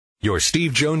Your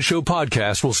Steve Jones Show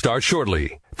podcast will start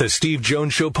shortly. The Steve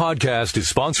Jones Show podcast is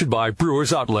sponsored by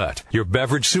Brewers Outlet, your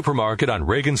beverage supermarket on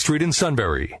Reagan Street in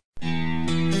Sunbury.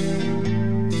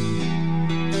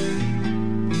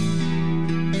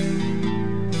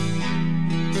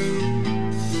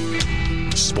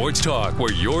 Sports talk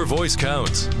where your voice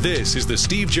counts. This is the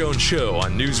Steve Jones Show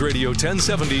on News Radio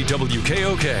 1070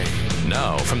 WKOK.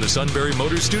 Now from the Sunbury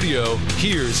Motors Studio,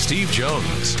 here's Steve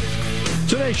Jones.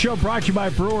 Today's show brought to you by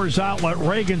Brewers Outlet,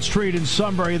 Reagan Street in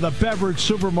Sunbury, the beverage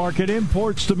supermarket,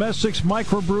 imports, domestics,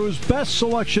 microbrews, best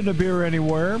selection of beer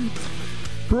anywhere.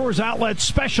 Brewers Outlet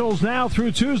specials now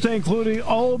through Tuesday, including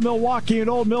Old Milwaukee and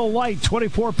Old Mill Light,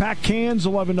 24-pack cans,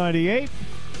 $11.98.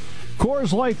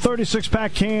 Coors Light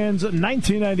 36-pack cans,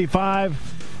 $19.95.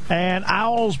 And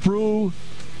Owls Brew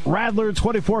Radler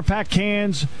 24-pack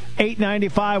cans,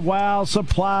 $8.95 while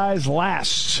supplies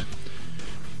last.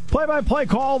 Play-by-play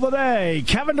call of the day.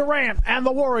 Kevin Durant and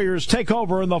the Warriors take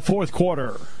over in the fourth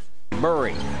quarter.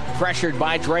 Murray pressured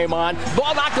by Draymond.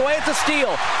 Ball knocked away. It's a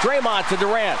steal. Draymond to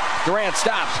Durant. Durant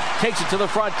stops. Takes it to the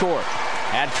front court.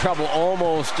 Had trouble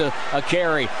almost a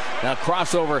carry. Now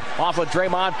crossover off a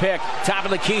Draymond pick. Top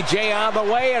of the key. Jay on the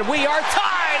way. And we are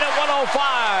tied at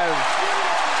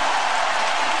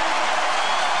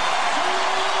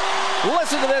 105.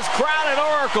 Listen to this crowd at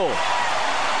Oracle.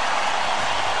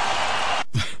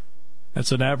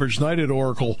 That's an average night at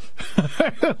Oracle.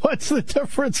 What's the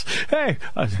difference? Hey,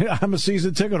 I'm a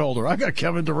season ticket holder. I got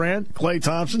Kevin Durant, Klay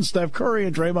Thompson, Steph Curry,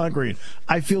 and Draymond Green.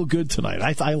 I feel good tonight.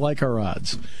 I like our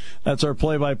odds. That's our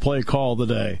play-by-play call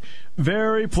today.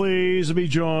 Very pleased to be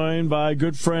joined by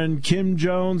good friend Kim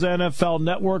Jones, NFL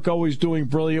Network, always doing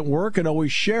brilliant work and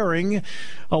always sharing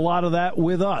a lot of that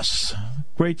with us.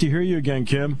 Great to hear you again,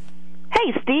 Kim.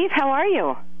 Hey, Steve. How are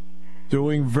you?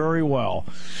 Doing very well.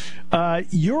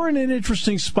 You're in an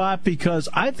interesting spot because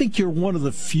I think you're one of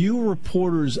the few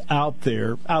reporters out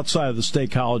there, outside of the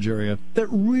State College area, that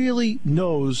really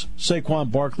knows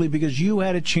Saquon Barkley because you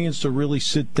had a chance to really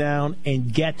sit down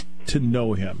and get to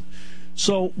know him.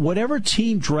 So whatever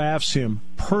team drafts him,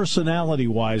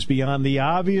 personality-wise, beyond the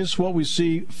obvious, what we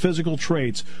see, physical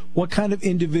traits, what kind of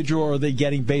individual are they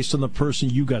getting based on the person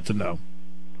you got to know?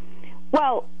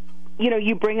 Well, you know,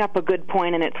 you bring up a good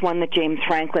point, and it's one that James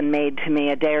Franklin made to me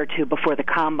a day or two before the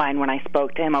Combine when I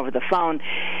spoke to him over the phone.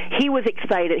 He was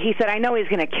excited. He said, I know he's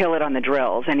going to kill it on the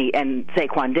drills, and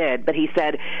Saquon did, but he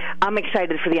said, I'm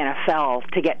excited for the NFL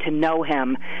to get to know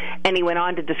him. And he went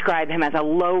on to describe him as a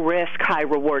low-risk,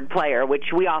 high-reward player, which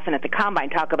we often at the Combine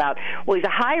talk about. Well, he's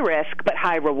a high-risk but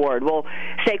high-reward. Well,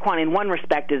 Saquon, in one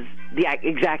respect, is the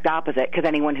exact opposite, because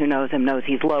anyone who knows him knows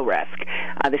he's low-risk.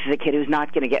 This is a kid who's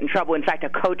not going to get in trouble. In fact, a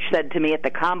coach said to me at the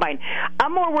Combine,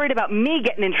 I'm more worried about me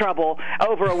getting in trouble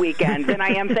over a weekend than I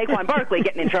am Saquon Barkley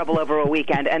getting in trouble over a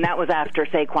weekend, and that was after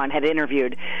Saquon had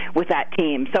interviewed with that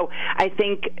team. So I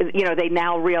think, you know, they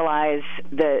now realize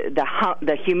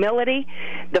the humility,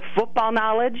 the football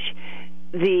knowledge,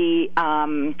 the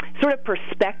sort of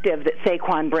perspective that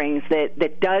Saquon brings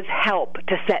that does help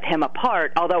to set him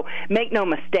apart, although make no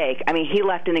mistake, I mean, he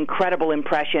left an incredible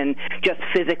impression just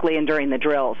physically and during the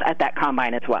drills at that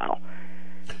Combine as well.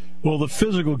 Well, the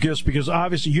physical gifts, because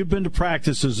obviously you've been to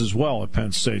practices as well at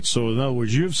Penn State. So, in other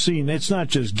words, you've seen, it's not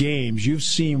just games, you've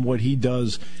seen what he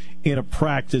does in a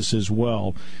practice as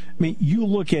well. I mean, you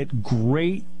look at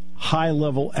great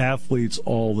high-level athletes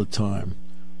all the time.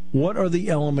 What are the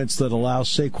elements that allow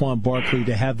Saquon Barkley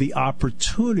to have the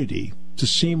opportunity to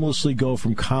seamlessly go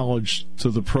from college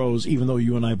to the pros, even though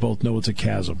you and I both know it's a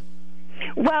chasm?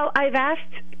 Well, I've asked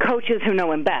coaches who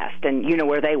know him best, and you know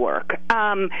where they work,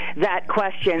 that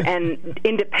question, and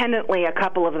independently a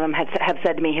couple of them have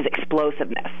said to me his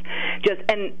explosiveness.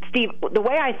 And Steve, the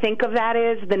way I think of that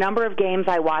is the number of games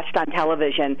I watched on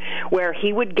television where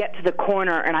he would get to the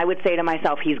corner and I would say to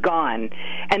myself, he's gone.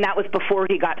 And that was before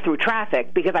he got through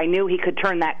traffic, because I knew he could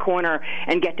turn that corner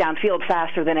and get downfield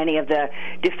faster than any of the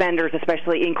defenders,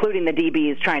 especially including the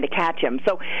DBs trying to catch him.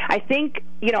 So I think,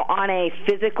 you know, on a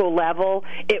physical level,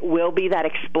 it will be that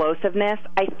explosiveness.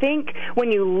 I think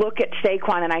when you look at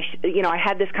Saquon, and I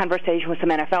had this conversation with some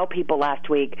NFL people last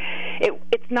week,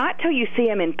 it's not till you see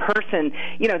him in person,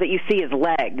 you know, that you see his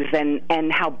legs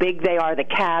and how big they are, the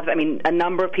calves. I mean, a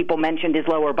number of people mentioned his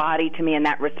lower body to me in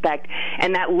that respect,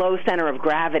 and that low center of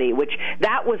gravity, which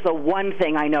that was the one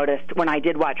thing I noticed when I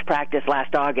did watch practice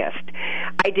last August.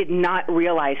 I did not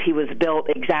realize he was built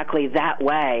exactly that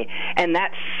way, and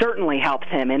that certainly helps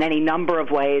him in any number of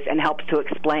ways and helps to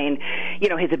explain, you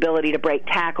know, his ability to break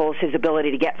tackles, his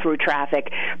ability to get through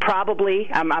traffic, probably,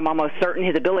 I'm almost certain,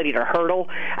 his ability to hurdle.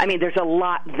 I mean, there's a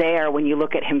lot there when you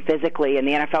look at him physically, and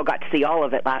the NFL got to see all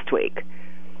of it last week.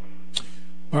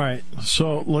 All right,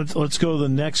 so let's go to the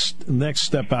next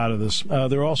step out of this.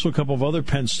 There are also a couple of other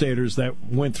Penn Staters that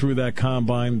went through that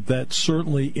combine that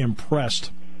certainly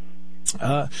impressed.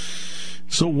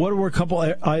 So what were a couple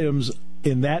items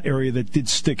in that area that did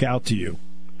stick out to you?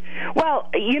 Well,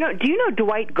 do you know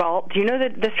Dwight Galt? Do you know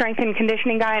the strength and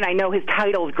conditioning guy? And I know his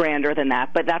title's grander than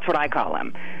that, but that's what I call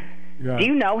him. Yeah. Do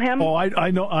you know him? Oh, I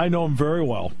know him very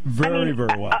well. Very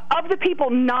well. Of the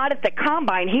people not at the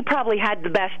Combine, he probably had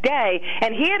the best day,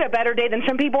 and he had a better day than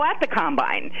some people at the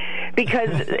Combine. Because,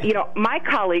 my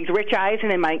colleagues, Rich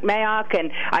Eisen and Mike Mayock,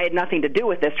 and I had nothing to do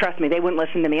with this, trust me, they wouldn't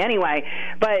listen to me anyway,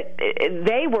 but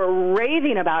they were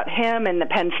raving about him and the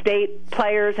Penn State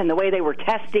players and the way they were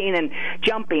testing and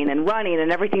jumping and running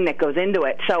and everything that goes into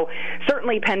it. So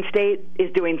certainly Penn State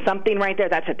is doing something right there.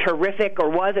 That's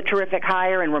was a terrific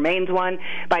hire and remains one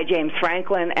by James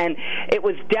Franklin, and it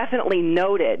was definitely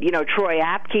noted. Troy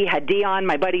Apke had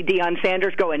my buddy Deion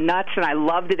Sanders, going nuts, and I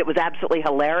loved it. It was absolutely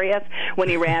hilarious when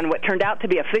he ran what turned out to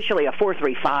be officially a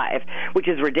 4.35, which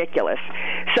is ridiculous.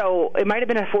 So it might have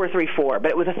been a 4.34, but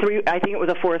it was I think it was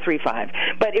a 4.35,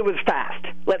 but it was fast.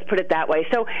 Let's put it that way.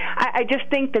 So I just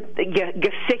think that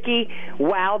Gesicki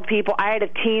wowed people. I had a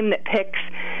team that picks,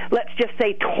 let's just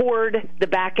say, toward the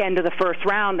back end of the first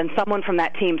round, and someone from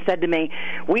that team said to me,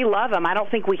 "We love him. I don't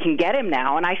think we can get him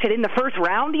now." And I said, "In the first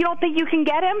round, you don't think you can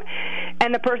get him?"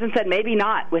 And the person said, "Maybe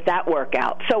not with that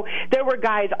workout." So there were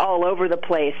guys all over the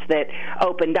place that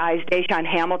opened eyes. Deshaun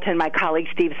Hamilton, my colleague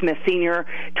Steve Smith Sr.,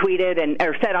 tweeted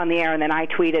or said on the air, and then I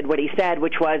tweeted what he said,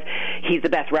 which was he's the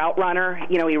best route runner.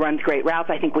 He runs great routes.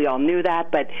 I think we all knew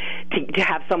that. But to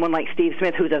have someone like Steve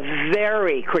Smith, who's a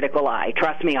very critical eye,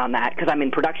 trust me on that, because I'm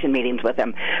in production meetings with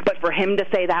him. But for him to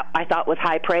say that, I thought was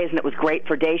high praise, and it was great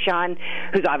for Deshaun,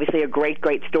 who's obviously a great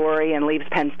story and leaves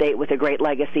Penn State with a great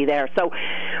legacy there. So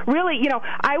really,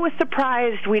 I was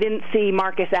surprised we didn't see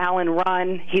Marcus Allen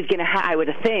run. He's going to I would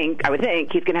think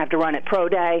he's going to have to run at Pro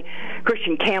Day.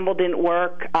 Christian Campbell didn't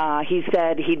work. He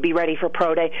said he'd be ready for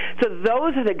Pro Day. So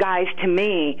those are the guys, to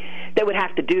me, that would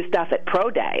have to do stuff at Pro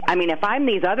Day. I mean, if I'm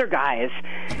these other guys,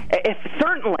 if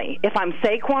I'm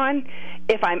Saquon,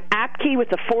 if I'm Apke with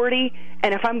the 40,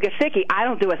 and if I'm Gesicki, I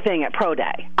don't do a thing at Pro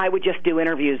Day. I would just do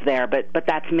interviews there, but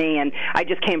that's me. And I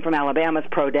just came from Alabama's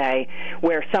Pro Day,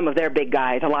 where some of their big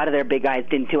guys, a lot of their big guys,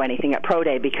 didn't do anything at Pro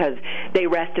Day because they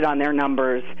rested on their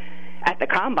numbers at the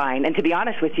Combine. And to be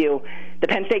honest with you, the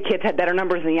Penn State kids had better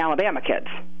numbers than the Alabama kids.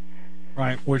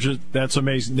 Right, that's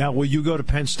amazing. Now, will you go to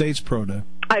Penn State's Pro Day?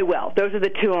 I will. Those are the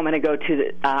two I'm going to go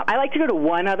to. I like to go to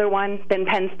one other one than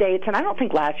Penn State's, and I don't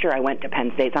think last year I went to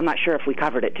Penn State's. I'm not sure if we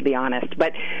covered it, to be honest.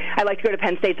 But I like to go to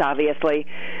Penn State's, obviously,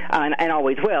 and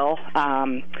always will.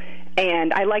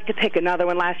 And I like to pick another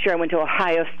one. Last year I went to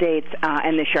Ohio State's,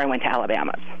 and this year I went to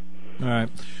Alabama's. All right.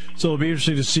 So it'll be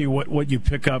interesting to see what you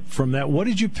pick up from that. What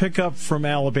did you pick up from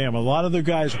Alabama? A lot of their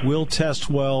guys will test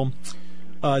well.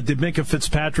 Did Minkah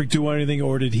Fitzpatrick do anything,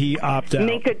 or did he opt out?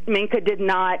 Minkah did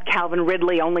not. Calvin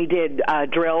Ridley only did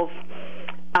drills.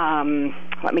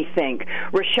 Let me think.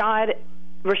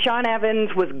 Rashaan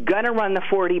Evans was going to run the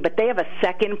 40, but they have a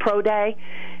second pro day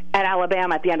at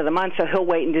Alabama at the end of the month, so he'll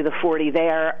wait and do the 40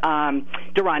 there.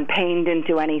 Daron Payne didn't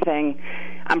do anything.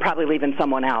 I'm probably leaving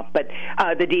someone out. But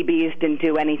the DBs didn't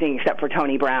do anything except for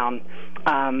Tony Brown.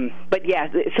 But, yeah,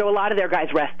 so a lot of their guys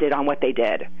rested on what they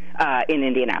did in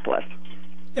Indianapolis.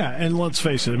 Yeah, and let's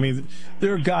face it. I mean,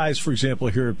 there are guys, for example,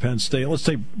 here at Penn State. Let's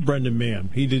take Brendan Mann.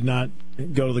 He did not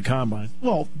go to the Combine.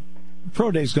 Well,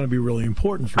 Pro Day is going to be really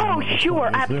important for him. Oh, sure.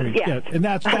 Absolutely. Yeah, and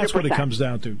that's what it comes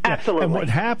down to. Absolutely. And what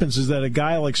happens is that a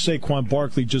guy like Saquon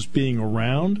Barkley just being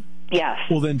around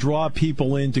will then draw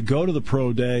people in to go to the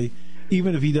Pro Day,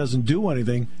 even if he doesn't do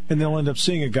anything, and they'll end up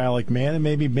seeing a guy like Mann, and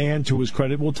maybe Mann, to his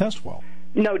credit, will test well.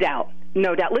 No doubt.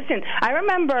 Listen, I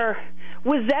remember,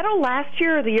 was Zettel last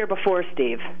year or the year before,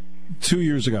 Steve? 2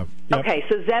 years ago. Yep. Okay,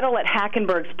 so Zettel at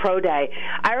Hackenberg's Pro Day,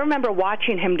 I remember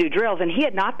watching him do drills, and he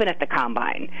had not been at the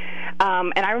Combine.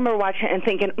 And I remember watching and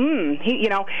thinking,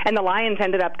 and the Lions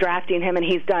ended up drafting him, and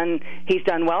he's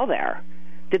done well there.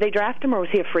 Did they draft him, or was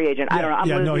he a free agent? Yeah, I don't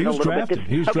know. No, he was drafted.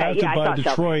 He was drafted by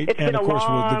Detroit, and of course,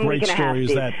 the great story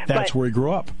is that's where he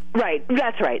grew up. Right,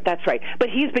 that's right. But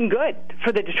he's been good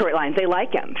for the Detroit Lions. They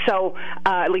like him. So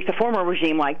at least the former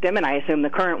regime liked him, and I assume the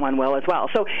current one will as well.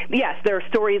 So, yes, there are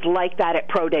stories like that at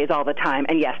pro days all the time,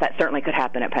 and, yes, that certainly could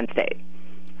happen at Penn State.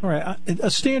 All right,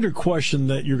 a standard question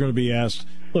that you're going to be asked,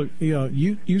 look,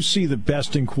 you see the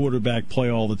best in quarterback play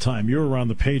all the time. You're around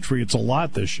the Patriots a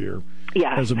lot this year,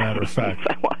 as a matter of fact.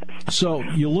 I was. So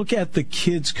you look at the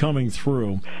kids coming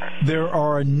through. There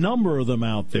are a number of them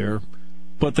out there,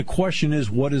 but the question is,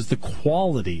 what is the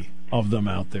quality of them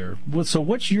out there. So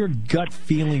what's your gut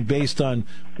feeling based on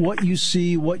what you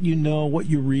see, what you know, what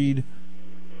you read?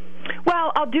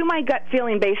 Well, I'll do my gut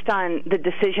feeling based on the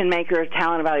decision makers,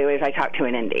 talent evaluators I talk to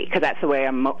in Indy, because that's the way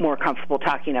I'm more comfortable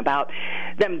talking about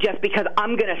them, just because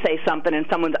I'm going to say something and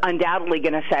someone's undoubtedly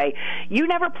going to say, you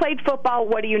never played football,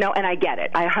 what do you know? And I get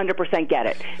it. I 100% get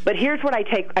it. But here's what I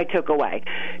took away.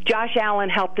 Josh Allen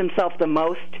helped himself the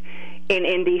most in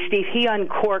Indy. Steve, he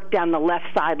uncorked down the left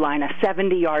sideline a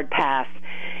 70-yard pass.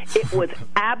 It was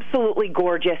absolutely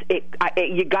gorgeous.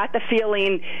 You got the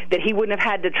feeling that he wouldn't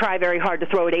have had to try very hard to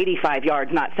throw it 85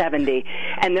 yards, not 70.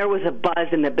 And there was a buzz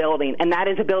in the building, and that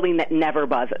is a building that never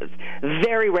buzzes.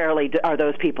 Very rarely are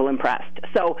those people impressed.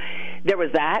 So there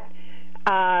was that.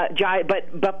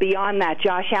 But beyond that,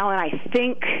 Josh Allen, I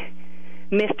think,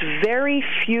 missed very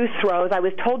few throws. I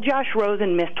was told Josh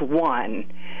Rosen missed one.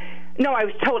 No, I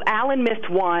was told Allen missed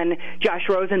one, Josh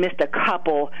Rosen missed a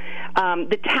couple.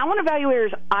 The talent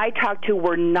evaluators I talked to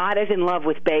were not as in love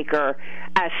with Baker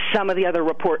as some of the other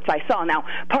reports I saw. Now,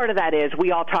 part of that is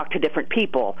we all talk to different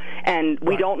people, and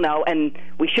we don't know, and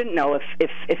we shouldn't know if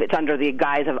it's under the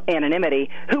guise of anonymity,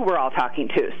 who we're all talking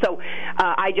to. So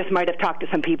I just might have talked to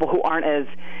some people who aren't as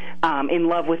in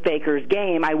love with Baker's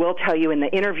game. I will tell you, in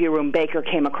the interview room, Baker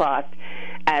came across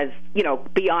as, you know,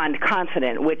 beyond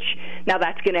confident, which now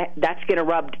that's gonna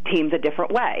rub teams a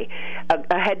different way.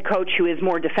 A head coach who is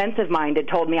more defensive minded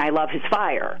told me, I love his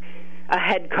fire. A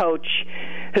head coach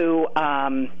who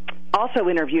also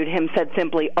interviewed him said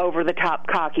simply, over the top,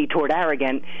 cocky toward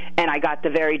arrogant, and I got the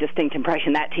very distinct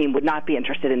impression that team would not be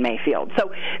interested in Mayfield.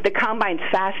 So the Combine's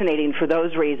fascinating for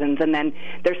those reasons. And then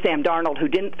there's Sam Darnold, who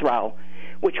didn't throw,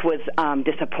 which was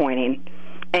disappointing,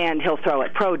 and he'll throw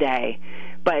at Pro Day.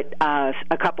 But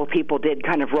a couple people did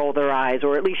kind of roll their eyes,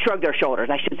 or at least shrug their shoulders.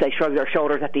 I should say shrug their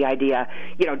shoulders at the idea,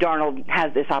 you know, Darnold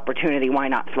has this opportunity, why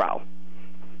not throw?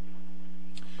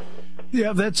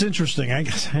 Yeah, that's interesting. I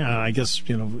guess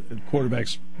you know,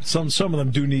 quarterbacks, some of them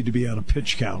do need to be on a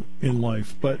pitch count in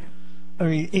life. But, I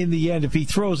mean, in the end, if he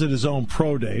throws at his own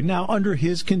pro day, now under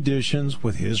his conditions,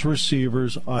 with his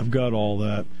receivers, I've got all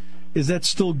that. Is that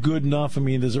still good enough? I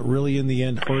mean, does it really in the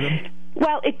end hurt him?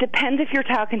 Well, it depends if you're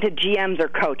talking to GMs or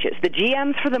coaches. The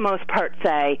GMs, for the most part,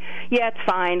 say, yeah, it's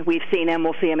fine, we've seen him,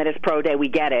 we'll see him at his pro day, we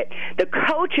get it. The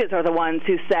coaches are the ones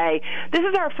who say, this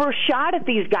is our first shot at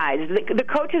these guys. The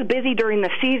coaches busy during the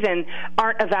season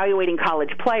aren't evaluating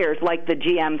college players like the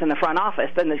GMs in the front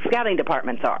office and the scouting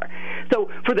departments are. So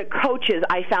for the coaches,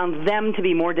 I found them to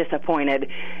be more disappointed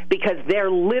because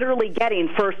they're literally getting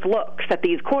first looks at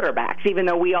these quarterbacks, even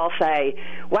though we all say,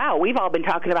 wow, we've all been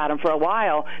talking about him for a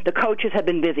while. The coaches have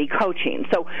been busy coaching.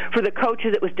 So for the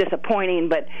coaches, it was disappointing.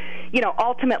 But, you know,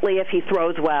 ultimately, if he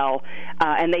throws well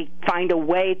and they find a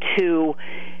way to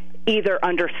either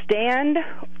understand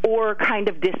or kind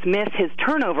of dismiss his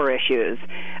turnover issues,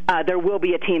 there will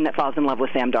be a team that falls in love with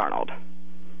Sam Darnold.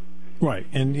 Right.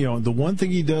 And, you know, the one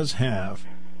thing he does have,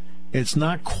 it's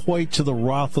not quite to the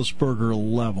Roethlisberger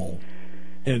level.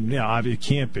 And, yeah, it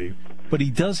can't be. But he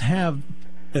does have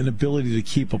an ability to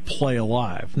keep a play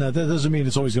alive. Now, that doesn't mean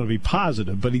it's always going to be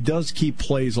positive, but he does keep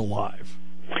plays alive.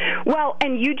 Well,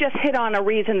 and you just hit on a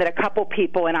reason that a couple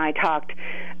people and I talked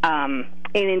in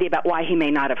Indy about why he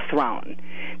may not have thrown.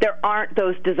 There aren't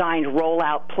those designed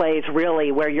rollout plays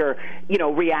really where you're, you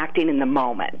know, reacting in the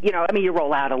moment. You know, I mean, you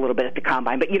roll out a little bit at the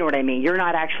combine, but you know what I mean. You're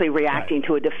not actually reacting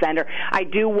to a defender. I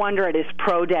do wonder at his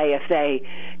pro day if they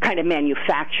kind of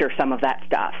manufacture some of that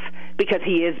stuff, because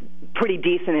he is pretty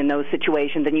decent in those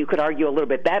situations, and you could argue a little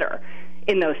bit better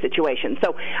in those situations.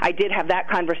 So I did have that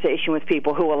conversation with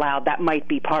people who allowed that might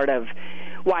be part of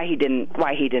why he didn't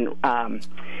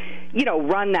you know,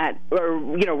 run that, or,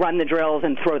 you know, run the drills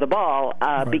and throw the ball,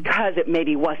 right, because it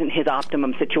maybe wasn't his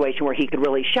optimum situation where he could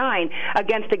really shine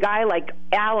against a guy like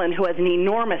Allen, who has an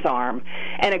enormous arm,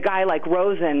 and a guy like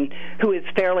Rosen, who is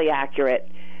fairly accurate,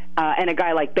 and a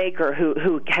guy like Baker,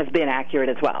 who has been accurate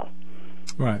as well.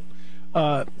 Right.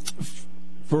 Now,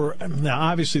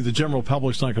 obviously, the general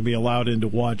public's not going to be allowed in to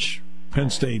watch Penn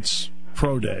State's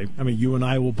pro day. I mean, you and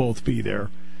I will both be there.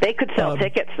 They could sell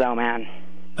tickets, though, man.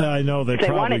 I know they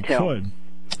probably could.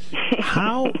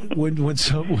 How when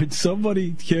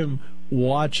somebody, Kim,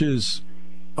 watches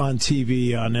on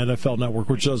TV on NFL Network,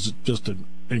 which does just an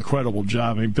incredible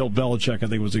job. I mean, Bill Belichick, I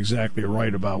think, was exactly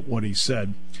right about what he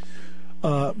said.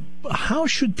 How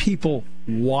should people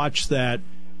watch that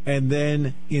and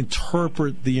then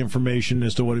interpret the information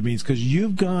as to what it means? Because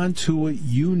you've gone to it,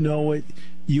 you know it,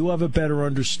 you have a better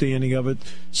understanding of it.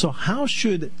 So how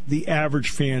should the average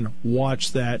fan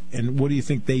watch that, and what do you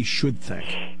think they should think?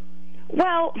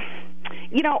 Well,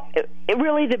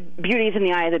 really the beauty is in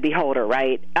the eye of the beholder,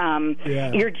 right?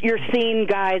 You're seeing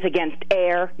guys against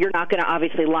air. You're not going to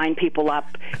obviously line people up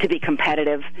to be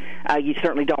competitive. You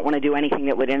certainly don't want to do anything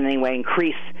that would in any way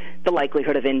increase the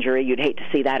likelihood of injury. You'd hate to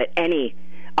see that at any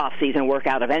off-season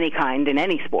workout of any kind in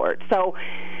any sport. So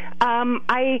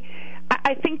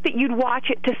I think that you'd watch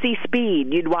it to see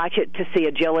speed. You'd watch it to see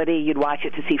agility. You'd watch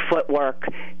it to see footwork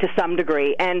to some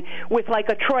degree. And with like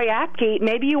a Troy Apke,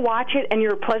 maybe you watch it and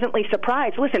you're pleasantly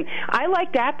surprised. Listen, I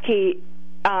liked Apke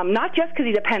not just because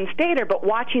he's a Penn Stater, but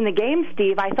watching the game,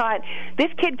 Steve, I thought this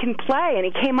kid can play, and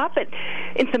he came up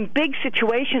in some big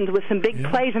situations with some big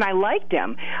plays, and I liked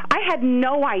him. I had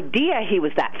no idea he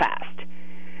was that fast.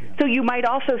 So you might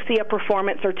also see a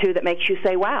performance or two that makes you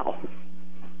say, wow.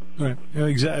 Right.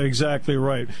 Exactly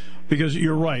right. Because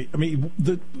you're right. I mean,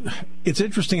 it's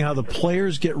interesting how the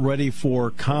players get ready for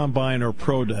Combine or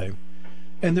Pro Day,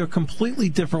 and they're completely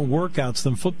different workouts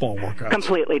than football workouts.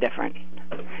 Completely different.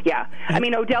 Yeah. I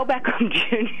mean, Odell Beckham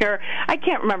Jr., I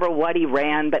can't remember what he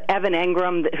ran, but Evan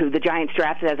Engram, who the Giants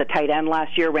drafted as a tight end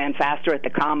last year, ran faster at the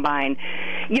Combine.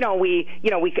 And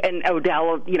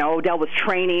Odell was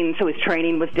training, so his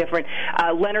training was different.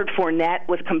 Leonard Fournette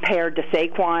was compared to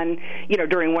Saquon,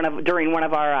 during one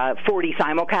of our 40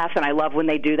 simulcasts, and I love when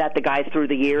they do that, the guys through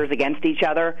the years against each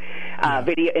other,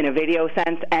 in a video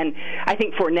sense. And I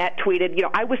think Fournette tweeted,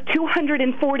 I was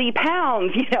 240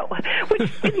 pounds, which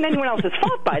isn't anyone else's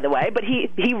fault, by the way, but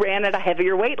he ran at a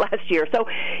heavier weight last year. So,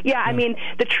 I mean,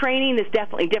 the training is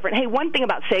definitely different. Hey, one thing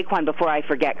about Saquon before I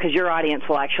forget, because your audience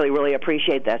will actually really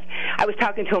appreciate this. I was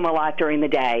talking to him a lot during the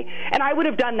day, and I would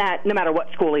have done that no matter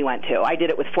what school he went to. I did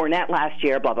it with Fournette last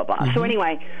year, blah, blah, blah. Mm-hmm. So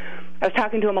anyway, I was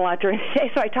talking to him a lot during the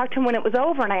day, so I talked to him when it was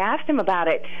over, and I asked him about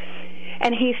it,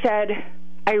 and he said,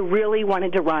 I really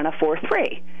wanted to run a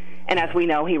 4.3. And as we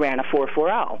know, he ran a 4.40.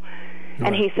 Right.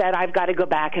 And he said, I've got to go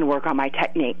back and work on my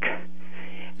technique.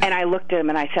 And I looked at him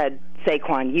and I said,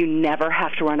 Saquon, you never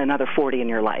have to run another 40 in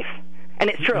your life. And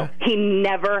it's true. He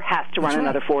never has to run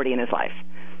another 40 in his life.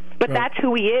 But that's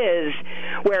who he is,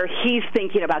 where he's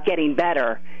thinking about getting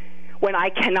better, when I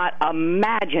cannot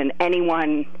imagine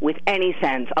anyone with any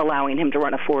sense allowing him to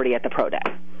run a 40 at the Pro Day.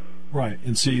 Right.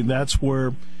 And see, that's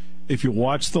where, if you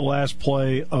watch the last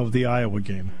play of the Iowa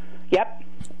game,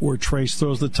 where Trace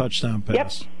throws the touchdown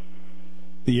pass,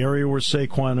 the area where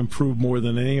Saquon improved more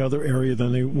than any other area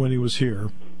when he was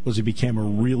here was he became a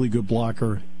really good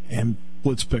blocker and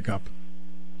blitz pickup.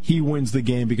 He wins the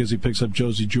game because he picks up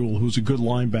Josie Jewell, who's a good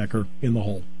linebacker in the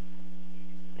hole.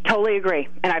 Totally agree.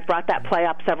 And I've brought that play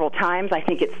up several times. I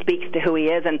think it speaks to who he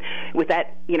is. And with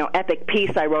that, epic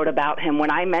piece I wrote about him,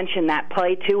 when I mentioned that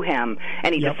play to him,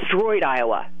 and he destroyed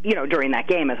Iowa, during that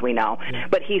game, as we know.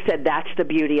 But he said, that's the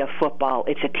beauty of football.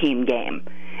 It's a team game.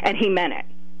 And he meant it.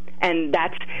 And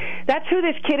that's who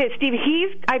this kid is, Steve.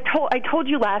 I told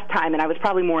you last time, and I was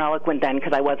probably more eloquent then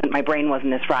because my brain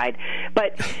wasn't as fried.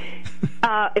 But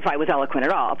if I was eloquent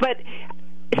at all, but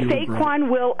Saquon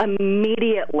will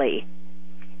immediately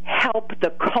help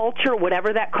the culture,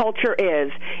 whatever that culture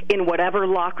is, in whatever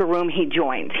locker room he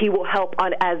joins. He will help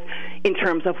in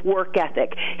terms of work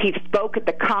ethic. He spoke at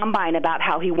the Combine about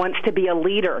how he wants to be a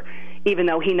leader, even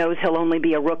though he knows he'll only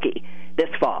be a rookie this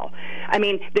fall. I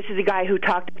mean, this is a guy who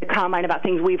talked at the Combine about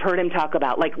things we've heard him talk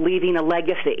about, like leaving a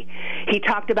legacy. He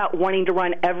talked about wanting to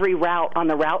run every route on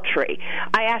the route tree.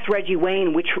 I asked Reggie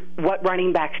Wayne what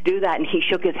running backs do that, and he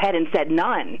shook his head and said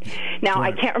none. Now,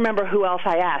 I can't remember who else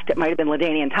I asked. It might have been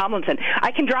LaDainian Tomlinson.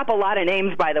 I can drop a lot of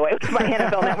names, by the way, with my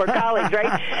NFL Network colleagues,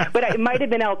 right? But it might have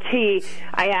been LT.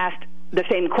 I asked the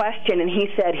same question, and he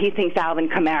said he thinks Alvin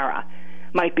Kamara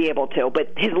might be able to,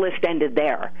 but his list ended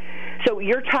there. So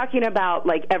you're talking about,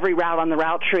 like, every route on the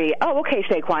route tree. Oh, okay,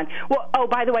 Saquon. Well,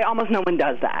 by the way, almost no one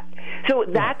does that. So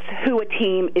that's who a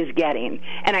team is getting,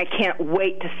 and I can't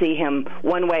wait to see him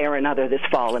one way or another this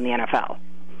fall in the NFL.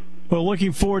 Well,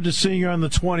 looking forward to seeing you on the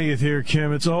 20th here,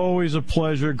 Kim. It's always a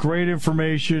pleasure. Great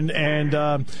information,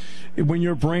 and when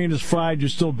your brain is fried, you're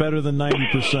still better than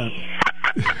 90%.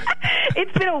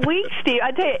 It's been a week, Steve.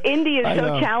 I tell you, Indy is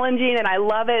so challenging, and I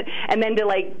love it. And then to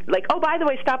like, oh, by the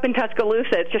way, stop in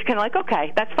Tuscaloosa. It's just kind of like,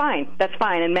 okay, that's fine.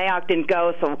 And Mayock didn't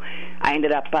go, so I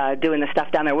ended up doing the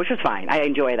stuff down there, which was fine. I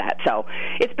enjoy that. So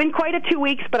it's been quite a 2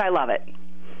 weeks, but I love it.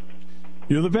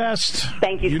 You're the best.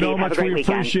 Thank you, Steve. You know how much we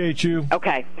appreciate you.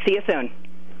 Okay. See you soon.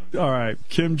 All right.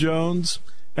 Kim Jones,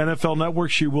 NFL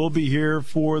Network. She will be here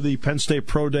for the Penn State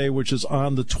Pro Day, which is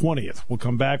on the 20th. We'll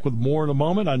come back with more in a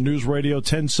moment on News Radio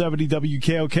 1070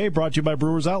 WKOK, brought to you by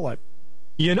Brewers Outlet.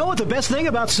 You know what the best thing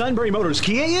about Sunbury Motors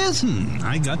Kia is?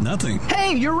 I got nothing.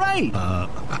 Hey, you're right.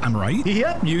 I'm right?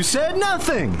 Yep, you said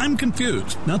nothing. I'm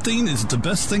confused. Nothing is the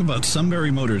best thing about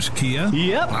Sunbury Motors Kia?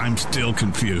 Yep. I'm still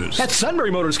confused. At Sunbury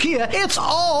Motors Kia, it's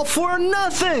all for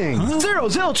nothing. Huh? Zero,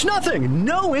 zilch, nothing.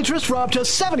 No interest for up to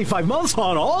 75 months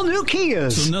on all new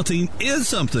Kias. So nothing is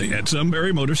something at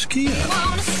Sunbury Motors Kia.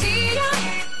 Wanna see ya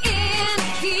in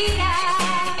Kia.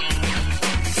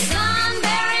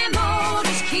 Sunbury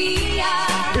Motors Kia.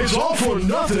 It's all for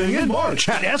nothing in March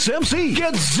at SMC.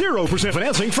 Get 0%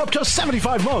 financing for up to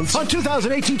 75 months on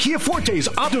 2018 Kia Fortes,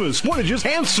 Optimus, Sportages,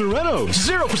 and Serenos.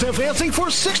 0% financing for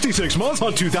 66 months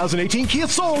on 2018 Kia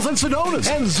Souls and Sedonas.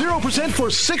 And 0% for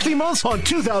 60 months on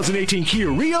 2018 Kia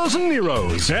Rios and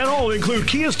Neros. And all include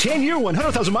Kia's 10-year,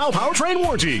 100,000-mile powertrain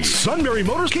warranty. Sunbury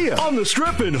Motors Kia on the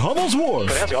Strip in Hummel's Wharf.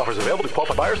 Financing offers available to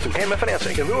qualified buyers through hand-met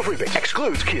financing in lieu of rebate.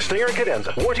 Excludes Kia Stinger and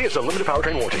Cadenza. Warranty is a limited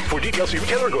powertrain warranty. For details, see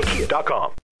retailer and go to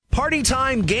kia.com. Party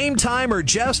time, game time, or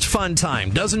just fun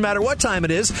time. Doesn't matter what time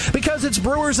it is, because it's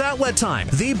Brewers Outlet time.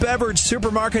 The Beverage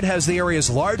Supermarket has the area's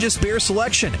largest beer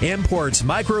selection. Imports,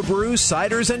 microbrews,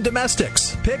 ciders, and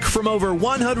domestics. Pick from over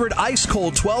 100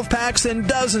 ice-cold 12-packs and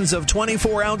dozens of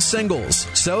 24-ounce singles.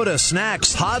 Soda,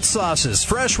 snacks, hot sauces,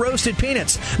 fresh roasted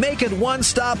peanuts. Make it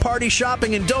one-stop party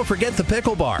shopping, and don't forget the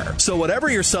pickle bar. So whatever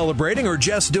you're celebrating or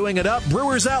just doing it up,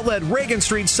 Brewers Outlet, Reagan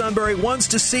Street, Sunbury wants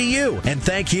to see you. And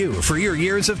thank you for your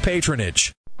years of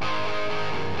patronage.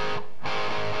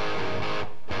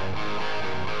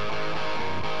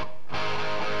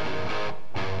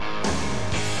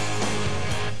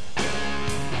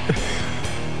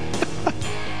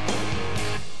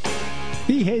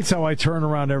 He hates how I turn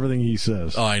around everything he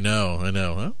says. Oh, I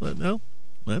know. Well,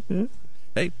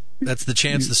 hey, that's the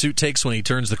chance the suit takes when he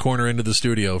turns the corner into the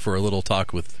studio for a little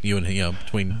talk with you and him,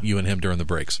 between you and him during the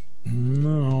breaks.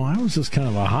 No, I was just kind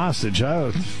of a hostage.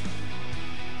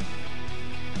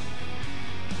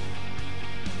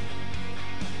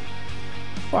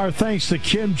 Our thanks to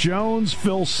Kim Jones,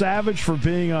 Phil Savage for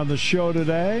being on the show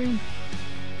today.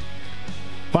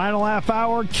 Final half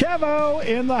hour, Kevo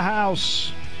in the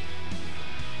house.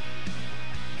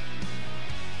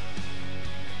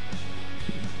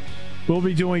 We'll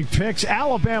be doing picks.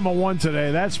 Alabama won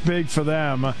today. That's big for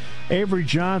them. Avery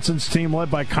Johnson's team, led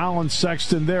by Colin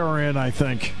Sexton, they're in, I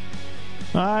think.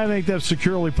 I think they've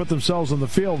securely put themselves on the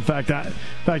field. In fact, I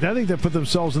think they've put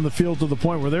themselves in the field to the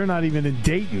point where they're not even in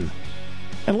Dayton.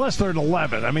 Unless they're at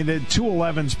 11. I mean, the two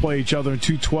 11s play each other and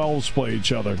two 12s play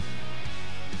each other.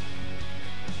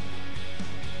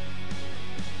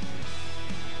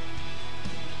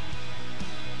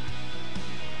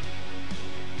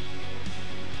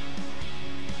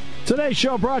 Today's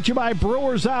show brought to you by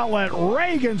Brewers Outlet,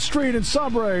 Reagan Street in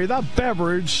Sunbury, the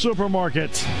Beverage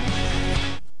Supermarket.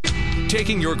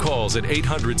 Taking your calls at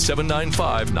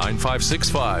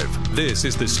 800-795-9565. This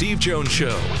is the Steve Jones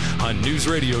Show on News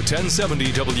Radio 1070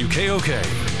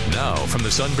 WKOK. Now, from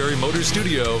the Sunbury Motors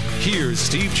Studio, here's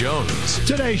Steve Jones.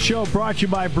 Today's show brought to you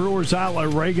by Brewers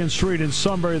Outlet, Reagan Street in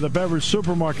Sunbury, the Beverage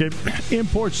Supermarket.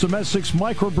 Imports, domestics,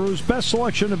 microbrews, best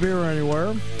selection of beer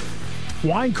anywhere.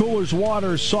 Wine coolers,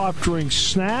 water, soft drinks,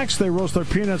 snacks. They roast their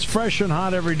peanuts fresh and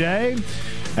hot every day.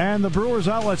 And the Brewers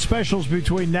Outlet specials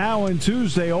between now and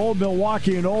Tuesday. Old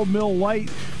Milwaukee and Old Mill Light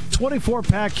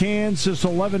 24-pack cans, just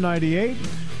 $11.98.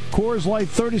 Coors Light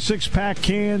 36-pack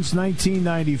cans,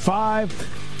 $19.95.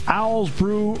 Owls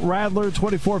Brew Radler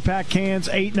 24-pack cans,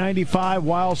 $8.95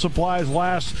 while supplies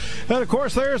last. And, of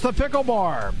course, there's the Pickle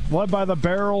Bar, led by the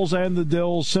Barrels and the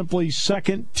Dills. Simply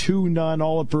second to none,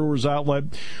 all at Brewers Outlet.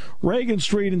 Reagan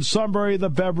Street in Sunbury, the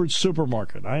Beverage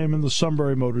Supermarket. I am in the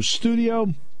Sunbury Motors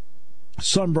studio.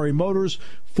 Sunbury Motors,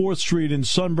 4th Street in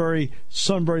Sunbury.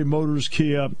 Sunbury Motors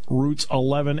Kia, routes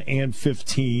 11 and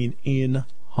 15 in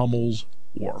Hummel's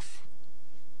Wharf.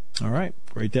 All right,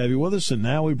 great to have you with us. And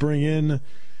now we bring in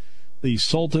the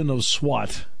Sultan of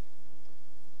SWAT.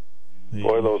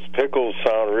 Boy, those pickles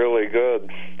sound really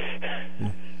good.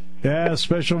 Yeah,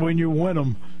 especially when you win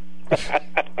them.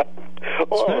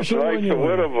 Well, it's nice to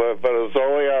win them, but it's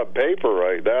only on paper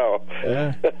right now.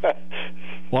 Yeah.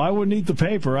 Well, I wouldn't eat the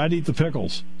paper. I'd eat the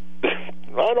pickles. I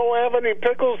don't have any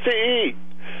pickles to eat.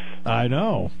 I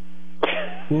know.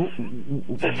 Well,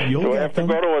 do I have to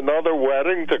go to another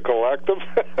wedding to collect them?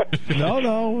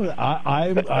 No.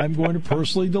 I'm going to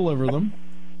personally deliver them.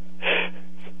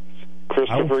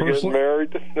 Christopher getting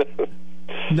married?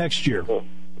 Next year.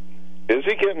 Is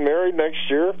he getting married next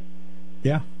year?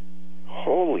 Yeah.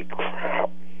 Holy crap.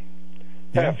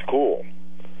 That's cool.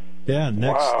 Yeah,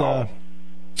 next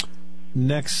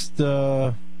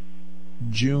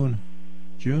June.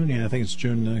 Yeah, I think it's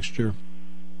June next year.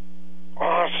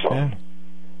 Awesome.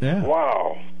 Yeah.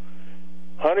 Wow.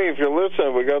 Honey, if you're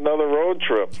listening, we got another road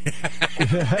trip.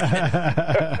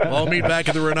 I'll meet back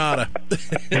at the Renata.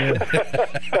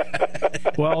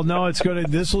 Well, no,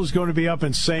 this is going to be up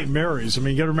in St. Mary's. I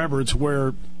mean, you got to remember it's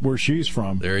where she's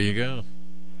from. There you go.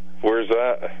 Where's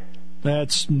that?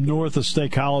 That's north of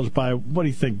State College by, what do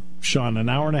you think, Sean, an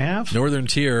hour and a half? Northern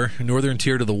tier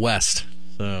to the west.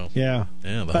 So yeah,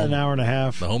 about an hour and a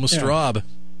half. The home of Straub.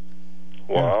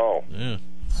 Wow. Yeah.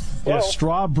 Yeah,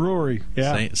 Straub Brewery.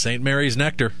 Yeah. St. Mary's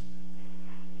Nectar.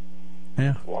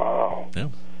 Yeah. Wow. Yeah.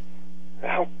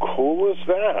 How cool is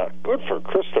that? Good for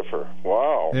Christopher.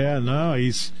 Wow. Yeah, no,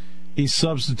 he's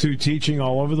substitute teaching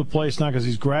all over the place now because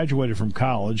he's graduated from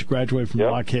college, graduated from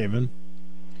Lock Haven.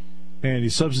 And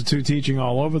he's substitute teaching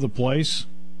all over the place.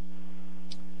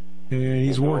 And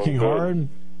he's working hard.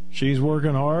 She's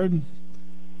working hard.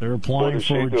 They're applying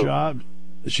for a job.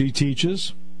 She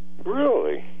teaches.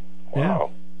 Really?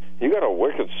 Wow. Yeah. You got a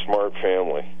wicked smart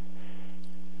family.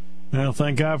 Well,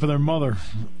 thank God for their mother.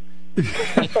 No,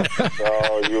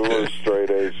 you were a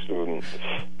straight A student.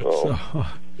 So,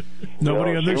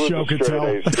 nobody on this show could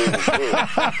tell.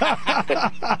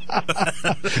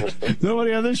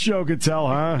 Nobody on this show could tell,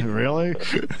 huh? Really?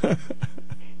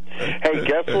 Hey,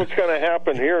 guess what's going to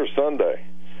happen here Sunday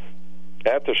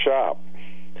at the shop?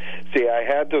 See, I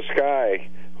had this guy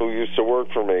who used to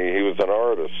work for me. He was an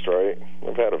artist, right?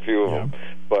 I've had a few of them.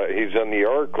 But he's in the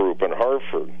art group in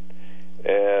Hartford.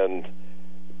 And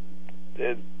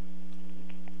they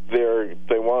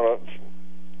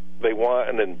want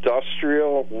an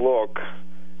industrial look,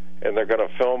 and they're going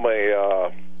to film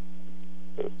a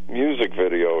music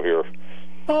video here.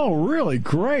 Oh, really?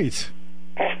 Great.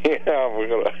 Yeah, I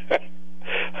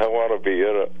want to be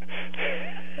in it.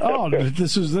 Oh,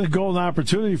 this is the golden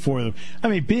opportunity for them. I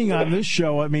mean, being on this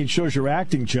show, shows your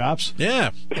acting chops. Yeah.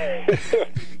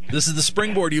 This is the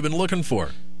springboard you've been looking for.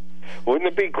 Wouldn't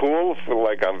it be cool if,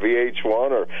 like, on VH1?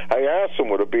 Or I asked them,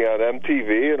 would it be on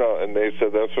MTV? And they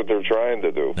said that's what they're trying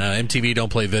to do. MTV don't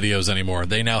play videos anymore.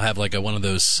 They now have like one of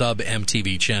those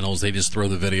sub-MTV channels. They just throw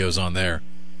the videos on there.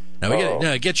 Now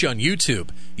it gets you on YouTube.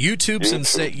 If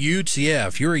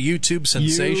you're a YouTube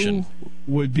sensation, you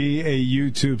would be a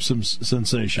YouTube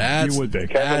sensation. You would be.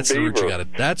 That's the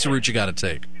route you got to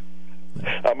take.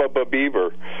 I'm a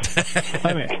Bieber.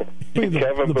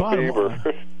 The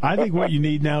bottom, I think what you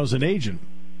need now is an agent.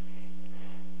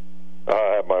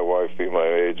 I have my wife be my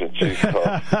agent. She's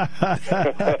tough.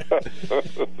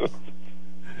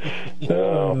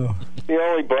 The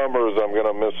only bummer is I'm going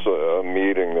to miss a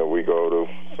meeting that we go to.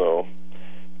 So,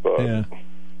 but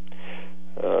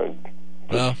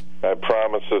I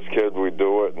promised this kid we'd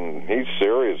do it, and he's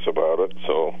serious about it.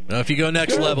 So, if you go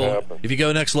next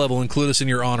level, include us in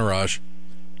your entourage.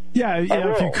 Yeah,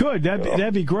 if you could,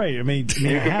 that'd be great. I mean,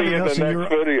 you could be in the next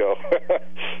video.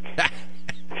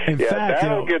 In fact,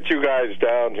 that'll get you guys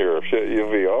down here.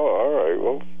 You'll be, all right,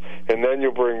 well, and then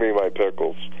you'll bring me my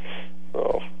pickles.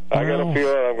 So I got a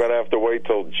feeling I'm going to have to wait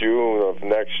till June of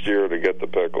next year to get the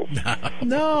pickles.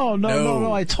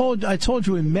 No. I told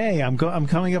you in May. I'm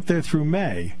coming up there through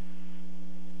May.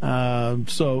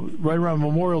 So right around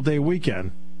Memorial Day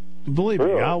weekend. Believe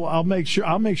me, I'll make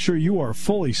sure you are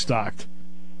fully stocked.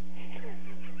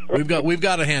 We've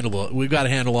got a handle. We've got a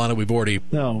handle on it. We've already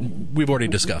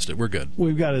discussed it. We're good.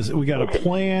 We got a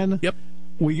plan. Yep.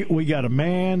 We got a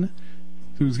man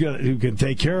who can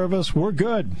take care of us. We're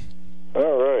good.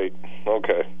 All right.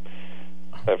 Okay.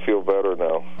 I feel better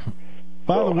now.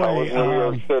 By the way, how was New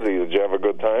York City? Did you have a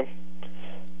good time?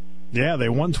 Yeah, they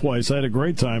won twice. I had a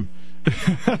great time.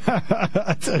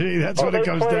 I tell you, that's what it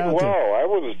comes down to. I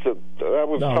was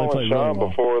telling Sean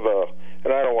before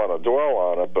and I don't want to dwell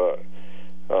on it, but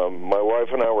my wife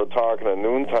and I were talking at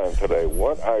noontime today.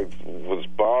 What was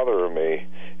bothering me,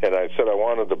 and I said I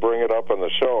wanted to bring it up on the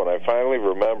show, and I finally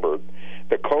remembered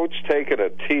the coach taking a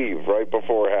tee right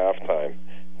before halftime.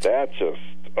 That just,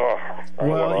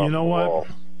 well, you know what?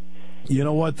 You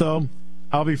know what, though?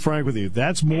 I'll be frank with you.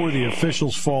 That's more the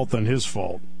official's fault than his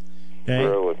fault. Okay?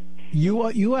 Really?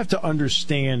 You have to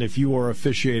understand, if you are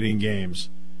officiating games,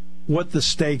 what the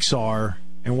stakes are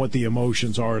and what the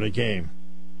emotions are in a game.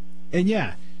 And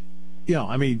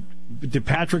did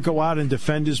Patrick go out and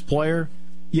defend his player?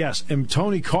 Yes. And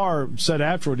Tony Carr said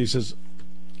afterward, he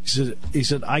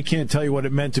said, I can't tell you what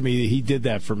it meant to me that he did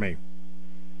that for me.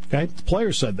 Okay? The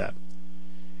player said that.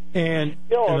 And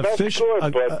that's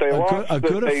good, but they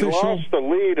lost the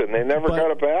lead and they never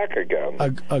got it back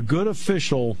again. A good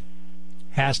official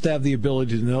has to have the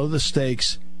ability to know the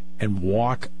stakes and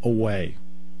walk away.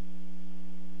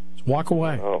 Just walk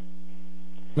away. Oh.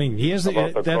 I mean, he has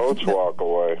coach walk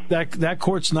away. That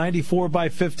court's 94 by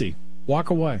 50. Walk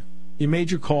away. You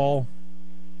made your call.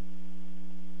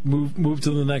 Move to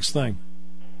the next thing.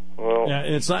 Well, yeah,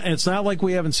 it's not like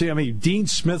we haven't seen. I mean, Dean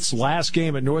Smith's last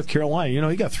game at North Carolina,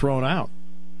 he got thrown out.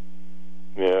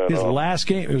 Yeah, his last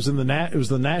game, it was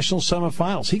the national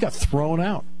semifinals. He got thrown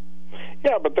out.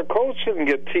 Yeah, but the coach didn't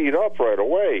get teed up right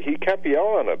away. He kept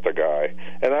yelling at the guy,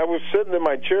 and I was sitting in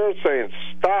my chair saying,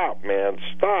 "Stop, man,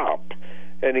 stop!"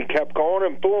 And he kept going,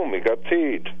 and boom, he got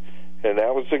teed, and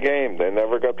that was the game. They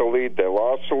never got the lead. They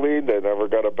lost the lead. They never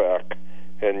got it back.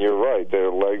 And you're right, their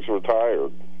legs were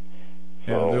tired.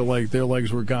 Yeah, their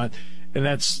legs were gone, and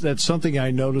that's something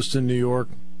I noticed in New York.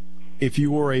 If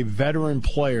you were a veteran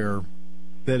player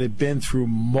that had been through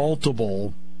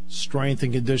multiple strength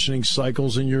and conditioning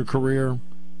cycles in your career,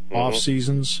 off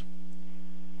seasons,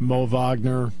 Mo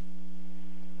Wagner,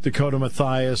 Dakota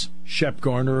Mathias, Shep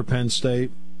Garner of Penn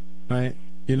State, right?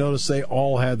 You notice they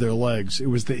all had their legs. It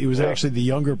was actually the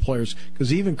younger players,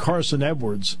 because even Carson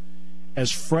Edwards,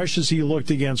 as fresh as he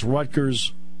looked against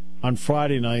Rutgers on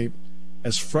Friday night,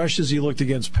 as fresh as he looked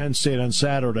against Penn State on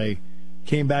Saturday,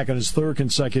 came back on his third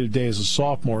consecutive day as a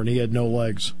sophomore, and he had no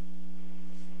legs.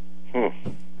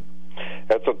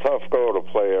 That's a tough go to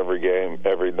play every game,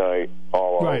 every night,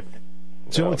 all out. Right.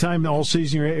 It's the only time all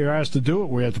season you're asked to do it.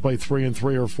 We have to play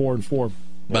 3-3 or 4-4.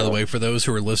 By the way, for those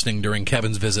who are listening during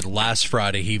Kevin's visit last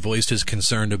Friday, he voiced his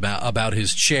concern about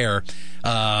his chair.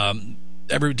 To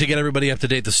get everybody up to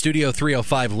date, the Studio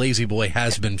 305 Lazy Boy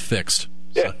has been fixed.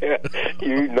 So.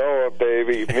 You know it,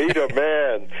 baby. Meet a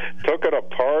man. Took it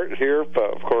apart here.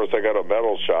 But of course, I got a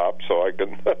metal shop, so I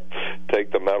can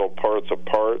take the metal parts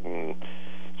apart and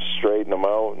straighten them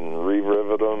out and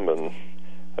re-rivet them, and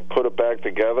I put it back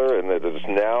together, and it is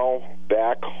now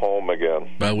back home again.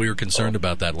 Well, we were concerned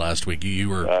about that last week. You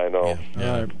were. I know.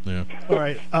 Yeah. All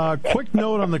right. Quick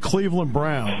note on the Cleveland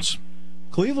Browns.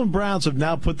 Cleveland Browns have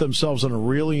now put themselves in a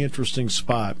really interesting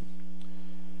spot,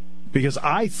 because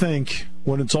I think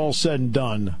when it's all said and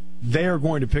done, they are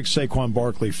going to pick Saquon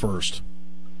Barkley first.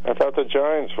 I thought the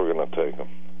Giants were going to take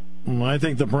him. I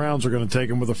think the Browns are going to take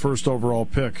him with the first overall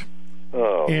pick.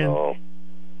 Oh, no.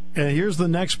 And here's the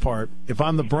next part. If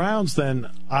I'm the Browns, then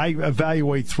I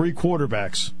evaluate 3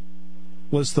 quarterbacks.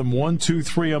 List them 1, 2,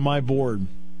 3 on my board.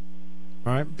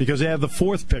 All right? Because they have the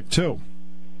 4th pick, too.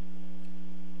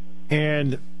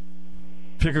 And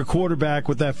pick a quarterback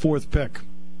with that 4th pick.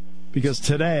 Because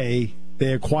today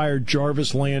they acquired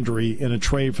Jarvis Landry in a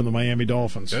trade from the Miami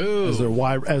Dolphins as the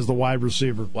wide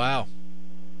receiver. Wow.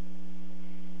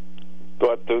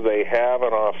 But do they have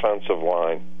an offensive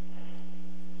line?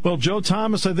 Well, Joe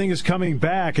Thomas, I think, is coming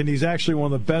back, and he's actually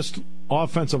one of the best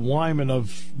offensive linemen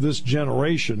of this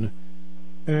generation.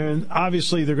 And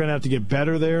obviously they're going to have to get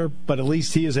better there, but at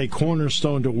least he is a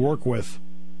cornerstone to work with.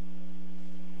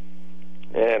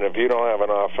 And if you don't have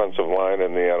an offensive line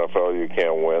in the NFL, you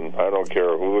can't win. I don't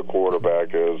care who the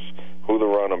quarterback is, who the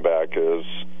running back is.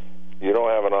 You don't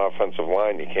have an offensive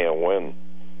line, you can't win.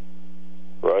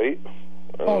 Right?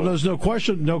 Oh, there's no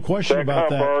question about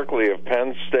that. Barkley of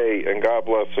Penn State, and God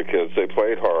bless the kids, they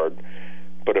played hard.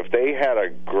 But if they had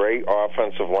a great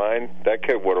offensive line, that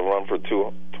kid would have run for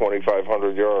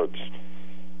 2,500 yards.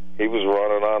 He was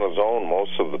running on his own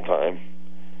most of the time.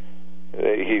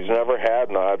 He's never had,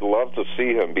 and I'd love to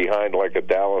see him behind like a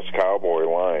Dallas Cowboy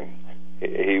line.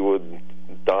 He would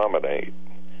dominate.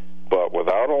 But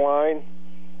without a line,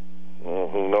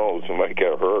 who knows? He might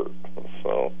get hurt.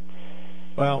 So,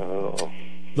 well,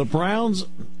 the Browns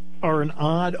are an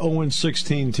odd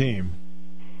 0-16 team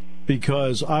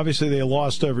because obviously they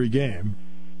lost every game.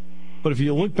 But if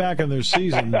you look back on their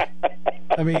season,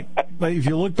 in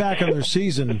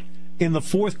the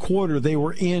 4th quarter, they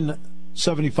were in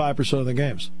 75% of the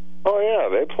games. Oh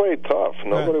yeah, they played tough.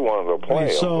 Nobody wanted to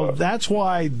play. So that's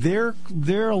why they're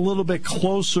a little bit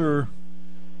closer.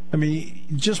 I mean,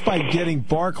 just by getting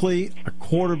Barkley, a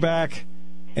quarterback,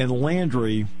 and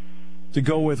Landry to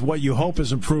go with what you hope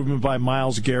is improvement by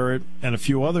Myles Garrett and a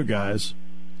few other guys,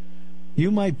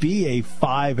 you might be a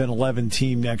 5-11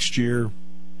 team next year,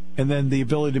 and then the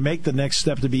ability to make the next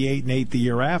step to be 8-8 the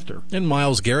year after. And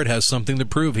Myles Garrett has something to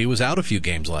prove. He was out a few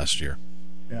games last year.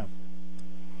 Yeah.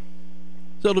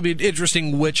 So it'll be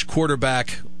interesting which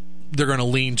quarterback they're going to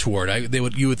lean toward.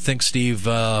 You would think, Steve,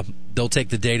 they'll take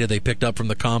the data they picked up from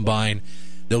the Combine,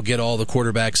 they'll get all the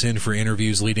quarterbacks in for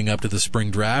interviews leading up to the spring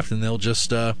draft, and they'll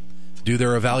just do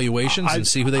their evaluations and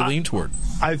see who they lean toward.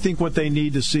 I think what they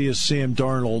need to see is Sam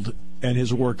Darnold and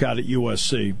his work out at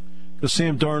USC. Because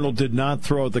Sam Darnold did not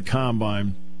throw at the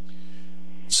Combine.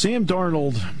 Sam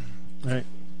Darnold, right,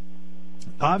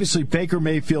 obviously Baker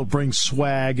Mayfield brings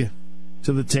swag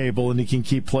to the table and he can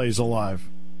keep plays alive.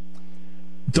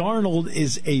 Darnold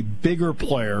is a bigger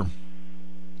player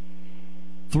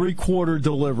three-quarter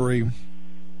delivery.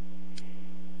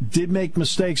 Did make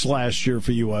mistakes last year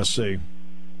for USC.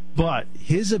 But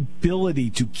his ability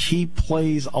to keep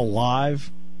plays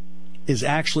alive is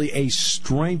actually a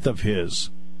strength of his.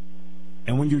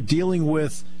 And when you're dealing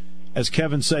with, as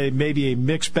Kevin said, maybe a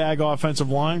mixed bag offensive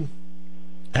line,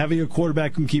 having a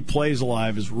quarterback who can keep plays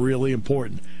alive is really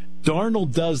important.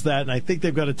 Darnold does that, and I think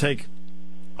they've got to take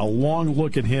a long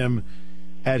look at him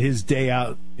at his day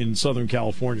out in Southern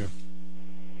California.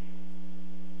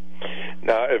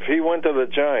 Now, if he went to the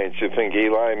Giants, you think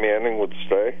Eli Manning would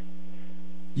stay?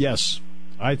 Yes.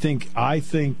 I think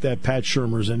that Pat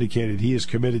Shurmur's indicated he is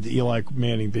committed to Eli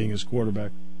Manning being his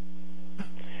quarterback.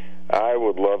 I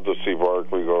would love to see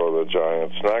Barkley go to the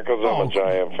Giants. Not because I'm a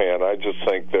Giant fan. I just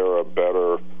think they're a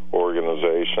better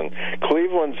organization.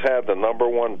 Cleveland's had the number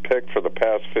one pick for the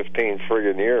past 15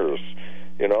 friggin' years.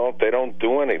 You know, they don't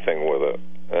do anything with it.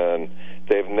 And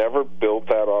they've never built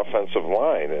that offensive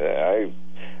line.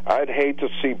 I'd hate to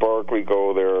see Barkley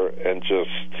go there and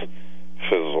just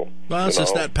fizzle. Well, it's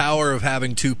just that power of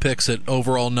having two picks at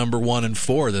overall number 1 and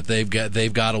 4 that they've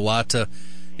got a lot to,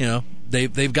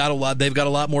 they've got a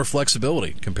lot more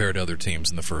flexibility compared to other teams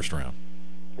in the first round.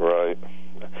 Right.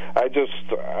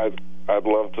 I'd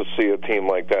love to see a team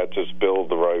like that just build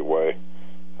the right way.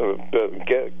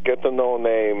 Get the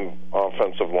no-name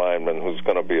offensive lineman who's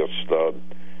going to be a stud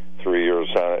 3 years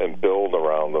on and build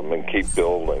around them and keep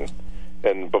building.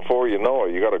 And before you know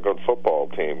it, you got a good football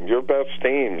team. Your best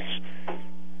teams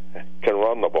can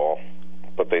run the ball,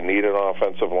 but they need an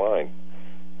offensive line.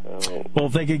 Well,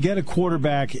 if they could get a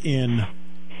quarterback in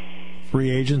free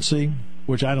agency,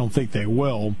 which I don't think they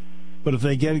will, but if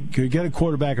they could get a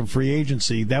quarterback in free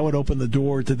agency, that would open the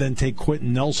door to then take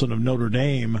Quentin Nelson of Notre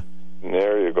Dame.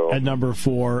 There you go. At number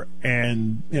 4,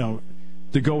 and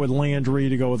to go with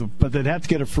Landry, but they'd have to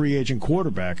get a free agent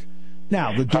quarterback.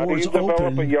 Now the door's open. How do you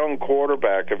develop a young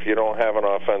quarterback if you don't have an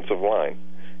offensive line?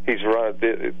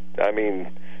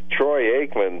 Troy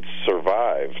Aikman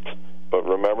survived, but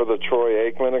remember the Troy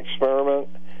Aikman experiment?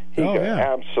 He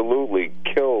absolutely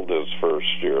killed his first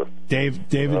year.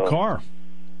 David Carr.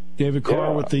 David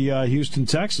Carr with the Houston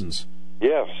Texans.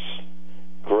 Yes.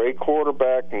 Great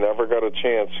quarterback, never got a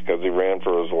chance because he ran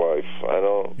for his life.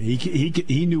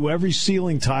 He knew every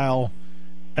ceiling tile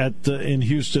in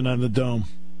Houston on the Dome.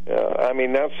 Yeah,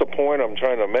 that's the point I'm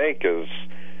trying to make is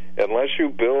unless you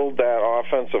build that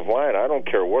offensive line, I don't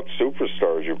care what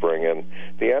superstars you bring in.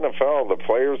 The NFL, the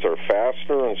players are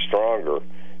faster and stronger.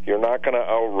 You're not going to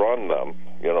outrun them,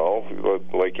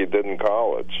 like you did in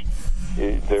college.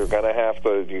 They're going to have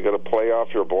to. You got to play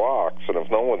off your blocks, and if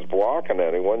no one's blocking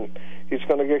anyone, he's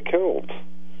going to get killed.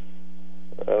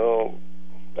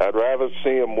 I'd rather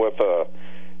see him with a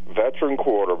veteran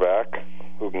quarterback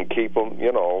who can keep him,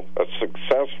 a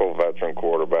successful veteran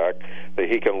quarterback that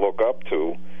he can look up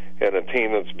to, and a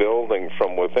team that's building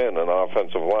from within an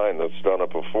offensive line that's done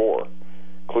it before.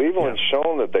 Cleveland's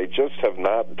shown that they just have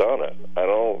not done it. I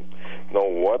don't know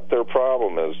what their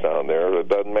problem is down there. It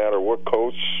doesn't matter what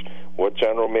coach, what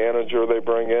general manager they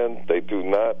bring in. They do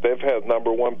not. They've had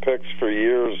number 1 picks for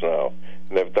years now,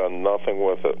 and they've done nothing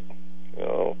with it.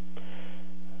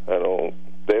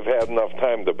 They've had enough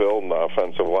time to build an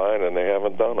offensive line, and they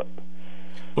haven't done it.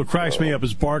 What cracks me up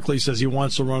is Barkley says he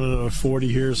wants to run it at a 40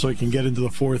 here so he can get into the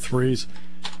 4.3s.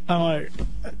 I'm like,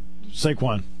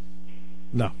 Saquon,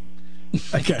 no.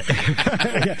 Okay.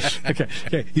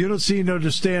 Okay. You don't see, no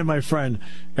understand, my friend.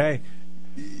 Okay.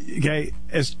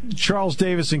 As Charles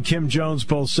Davis and Kim Jones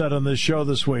both said on this show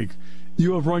this week,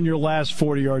 you have run your last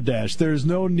 40-yard dash. There's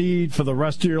no need for the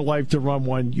rest of your life to run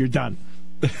one. You're done.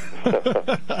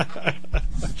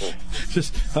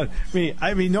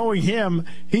 Knowing him,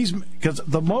 because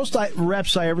the most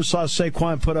reps I ever saw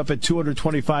Saquon put up at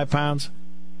 225 pounds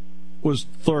was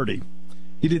 30.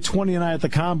 He did 29 at the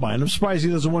combine. I'm surprised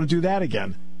he doesn't want to do that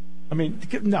again.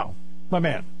 No, my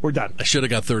man, we're done. I should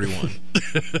have got 31.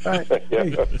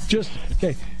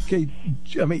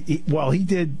 He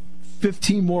did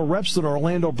 15 more reps than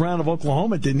Orlando Brown of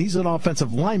Oklahoma did, and he's an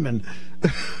offensive lineman.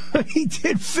 He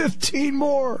did 15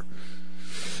 more.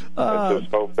 I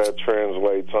just hope that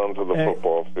translates onto the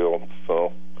football field.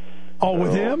 So.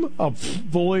 With him?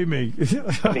 Believe me.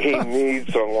 He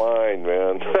needs a line,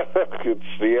 man. It's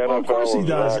the NFL,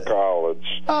 not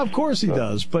college. Of course he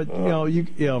does. But,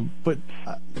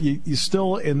 you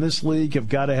still, in this league, have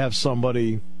got to have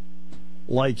somebody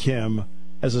like him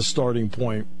as a starting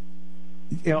point.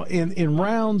 In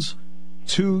rounds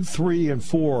 2, 3, and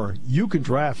 4, you can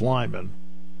draft linemen.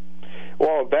 Well,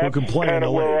 Well, that's kind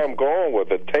of where I'm going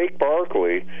with it. Take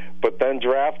Barkley, but then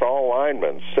draft all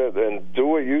linemen. Sit and do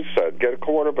what you said. Get a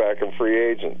quarterback in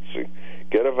free agency.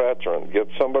 Get a veteran. Get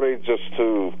somebody just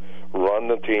to run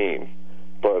the team.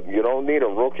 But you don't need a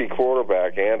rookie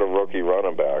quarterback and a rookie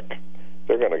running back.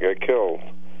 They're going to get killed.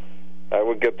 I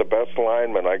would get the best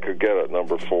lineman I could get at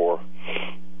number 4.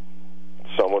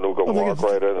 Someone who could walk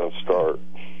right in and start.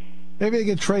 Maybe they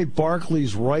can trade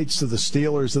Barkley's rights to the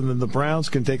Steelers, and then the Browns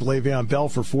can take Le'Veon Bell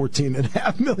for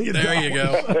 $14.5 million. There you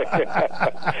go.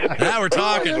 Now we're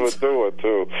talking. Would do it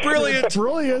too. Brilliant.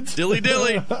 Dilly.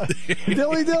 Dilly,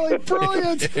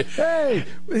 brilliant. Hey,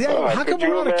 how come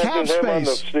we're out of cap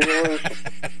space?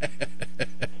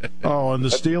 Oh, and the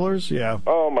Steelers? Yeah.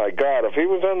 Oh, my God. If he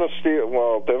was on the Steelers,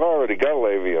 well, they've already got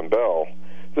Le'Veon Bell.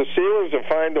 The Steelers will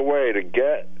find a way to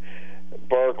get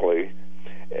Barkley,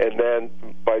 and then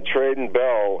by trading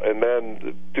Bell, and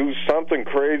then do something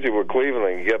crazy with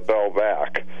Cleveland and get Bell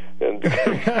back. And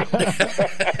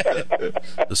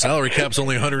the salary cap's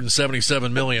only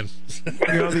 $177 million.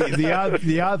 You know,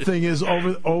 the odd thing is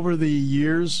over the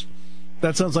years,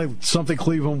 that sounds like something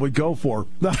Cleveland would go for.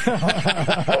 It's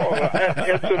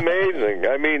amazing.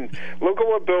 I mean, look at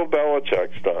what Bill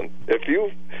Belichick's done. If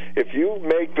you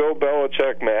make Bill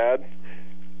Belichick mad,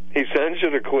 he sends you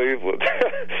to Cleveland.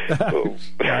 Who's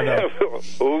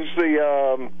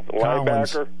the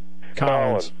linebacker?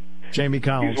 Collins. Jamie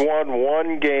Collins. He's won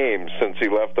one game since he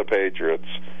left the Patriots.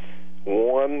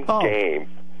 One game.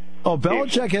 Oh,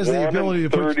 Belichick has the ability to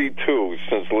put 32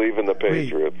 since leaving the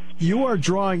Patriots. Wait, you are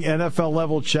drawing NFL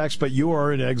level checks, but you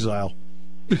are in exile.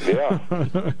 Yeah.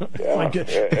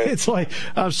 It's like,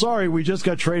 I'm sorry, we just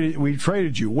got traded. We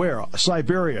traded you. Where?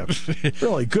 Siberia.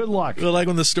 Really, good luck. Well, like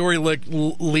when the story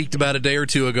leaked about a day or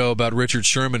two ago about Richard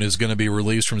Sherman is going to be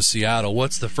released from Seattle. What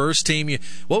was the first team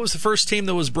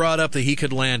that was brought up that he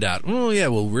could land at? Oh, yeah,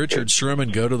 well, Richard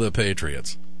Sherman go to the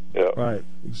Patriots. Yeah. Right,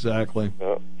 exactly.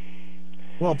 Yeah.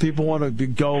 Well, people want to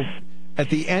go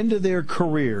at the end of their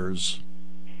careers.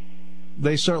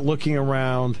 They start looking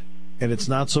around, and it's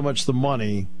not so much the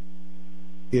money;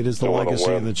 it is the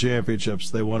legacy and the championships.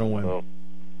 They want to win. Oh.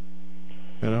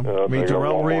 You know, I mean,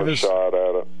 Darrelle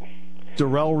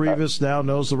Revis now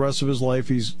knows the rest of his life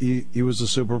he was a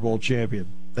Super Bowl champion.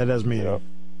 That has meaning.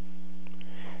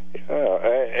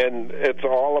 Yeah, and it's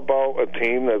all about a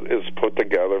team that is put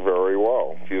together very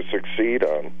well. If you succeed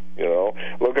on,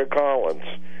 look at Collins.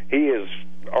 He is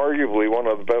arguably one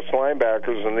of the best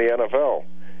linebackers in the NFL,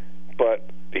 but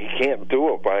he can't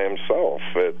do it by himself.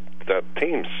 That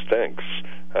team stinks.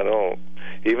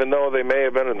 Even though they may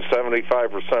have been in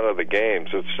 75% of the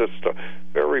games, it's just a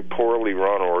very poorly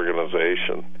run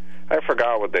organization. I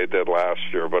forgot what they did last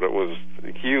year, but it was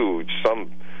huge.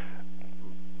 Some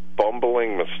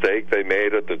bumbling mistake they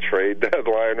made at the trade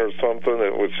deadline or something.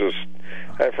 It was just,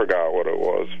 I forgot what it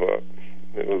was, but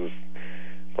it was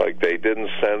like they didn't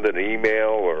send an email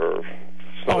or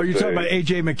something. Oh, you're talking about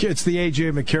A.J. McCarron. It's the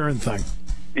A.J. McCarron thing.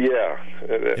 Yeah.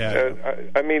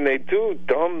 I mean, they do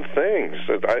dumb things.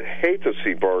 I hate to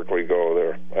see Barkley go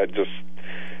there.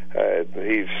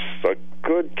 He's a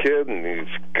good kid, and he's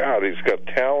got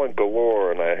talent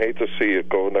galore, and I hate to see it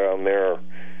go down there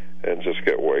and just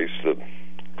get wasted.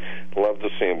 Love to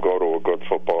see him go to a good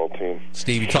football team.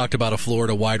 Steve, you talked about a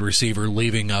Florida wide receiver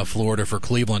leaving Florida for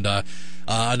Cleveland.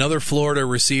 Another Florida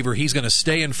receiver, he's going to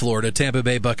stay in Florida. Tampa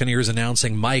Bay Buccaneers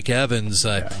announcing Mike Evans,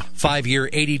 5-year,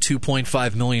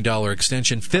 $82.5 million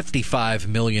extension, $55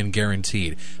 million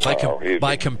guaranteed.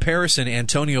 By comparison,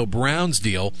 Antonio Brown's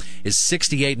deal is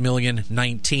 $68 million,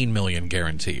 $19 million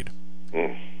guaranteed.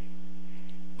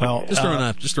 Well, just throwing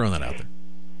that out there.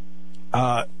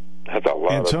 That's a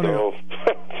lot of dough.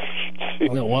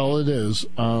 Well, it is.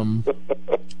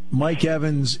 Mike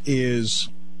Evans has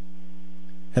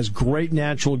great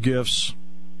natural gifts.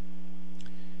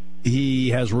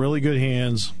 He has really good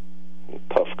hands.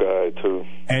 Tough guy, too.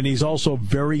 And he's also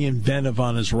very inventive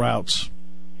on his routes.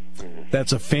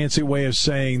 That's a fancy way of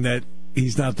saying that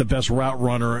he's not the best route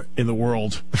runner in the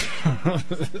world.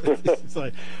 It's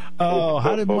like,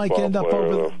 how did Mike end up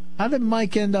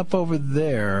over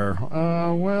there?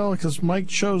 Well, because Mike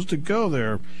chose to go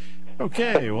there.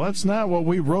 Okay, well, that's not what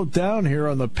we wrote down here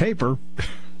on the paper.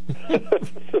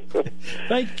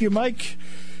 Thank you, Mike.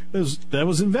 That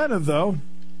was inventive, though.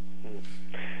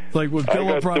 Like with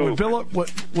Bill O'Brien.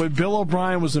 When Bill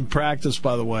O'Brien was in practice,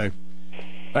 by the way,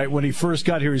 right, when he first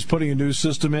got here, he's putting a new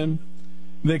system in.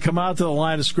 They come out to the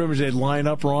line of scrimmage, they'd line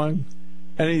up wrong.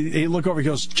 And he look over, he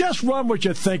goes, just run what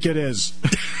you think it is.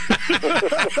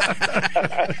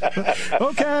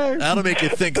 Okay. That'll make you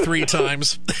think 3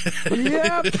 times.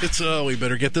 Yep. We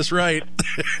better get this right.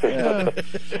 Yeah.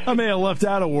 I may have left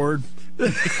out a word.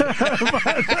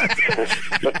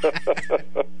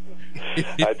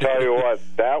 I tell you what,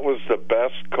 that was the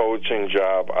best coaching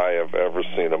job I have ever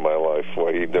seen in my life,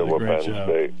 what he did with Penn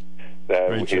State.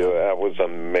 That was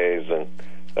amazing.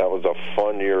 That was a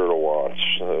fun year to watch.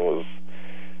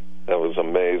 That was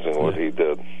amazing what he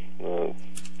did.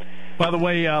 By the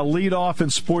way, leadoff in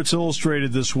Sports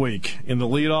Illustrated this week. In the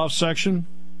leadoff section,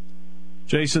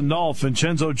 Jason Nolf,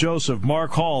 Vincenzo Joseph,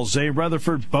 Mark Hall, Zay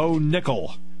Rutherford, Bo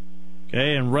Nickel.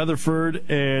 Okay, and Rutherford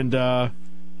and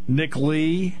Nick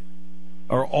Lee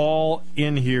are all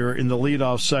in here in the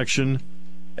leadoff section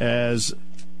as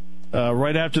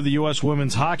right after the U.S.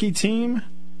 women's hockey team.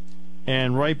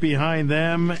 And right behind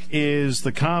them is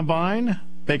the Combine,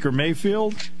 Baker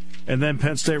Mayfield, and then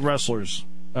Penn State wrestlers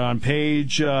on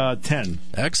page 10.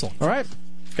 Excellent. All right.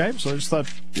 Okay, so I just thought,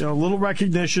 a little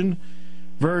recognition.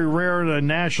 Very rare on a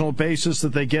national basis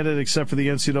that they get it, except for the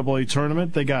NCAA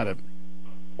tournament. They got it.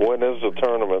 When is the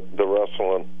tournament, the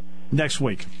wrestling? Next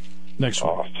week.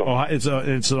 Awesome.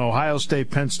 It's an Ohio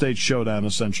State-Penn State showdown,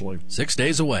 essentially. 6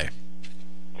 days away.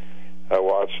 I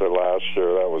watched it last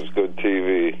year. That was good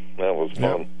TV. That was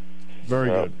fun. Yep. Very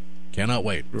good. Cannot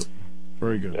wait.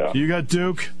 Very good. Yeah. You got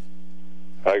Duke?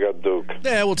 I got Duke.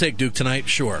 Yeah, we'll take Duke tonight,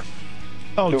 sure.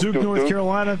 Oh, Duke North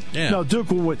Carolina? Yeah. No,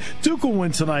 Duke will win. Duke will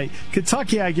win tonight.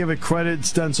 Kentucky, I give it credit.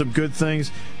 It's done some good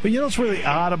things. But you know what's really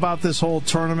odd about this whole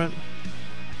tournament?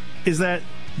 Is that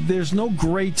there's no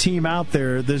great team out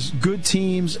there. There's good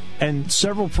teams and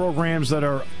several programs that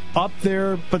are up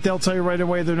there, but they'll tell you right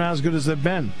away they're not as good as they've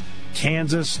been.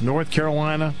 Kansas, North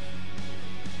Carolina.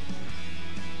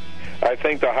 I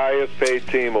think the highest paid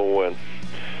team will win.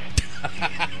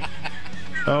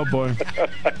 Oh, boy.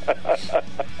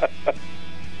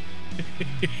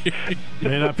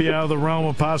 May not be out of the realm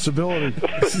of possibility.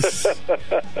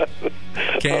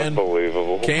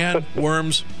 Unbelievable. Can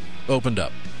worms opened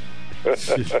up.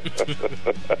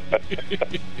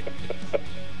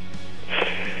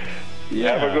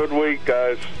 Yeah. Have a good week,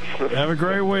 guys. Have a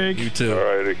great week. You too. All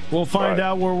righty. We'll find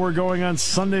out where we're going on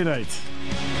Sunday night.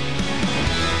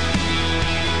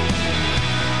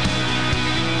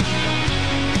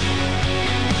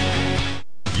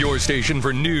 Your station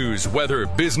for news, weather,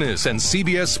 business, and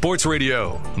CBS Sports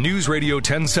Radio. News Radio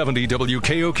 1070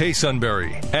 WKOK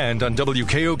Sunbury and on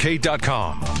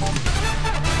WKOK.com.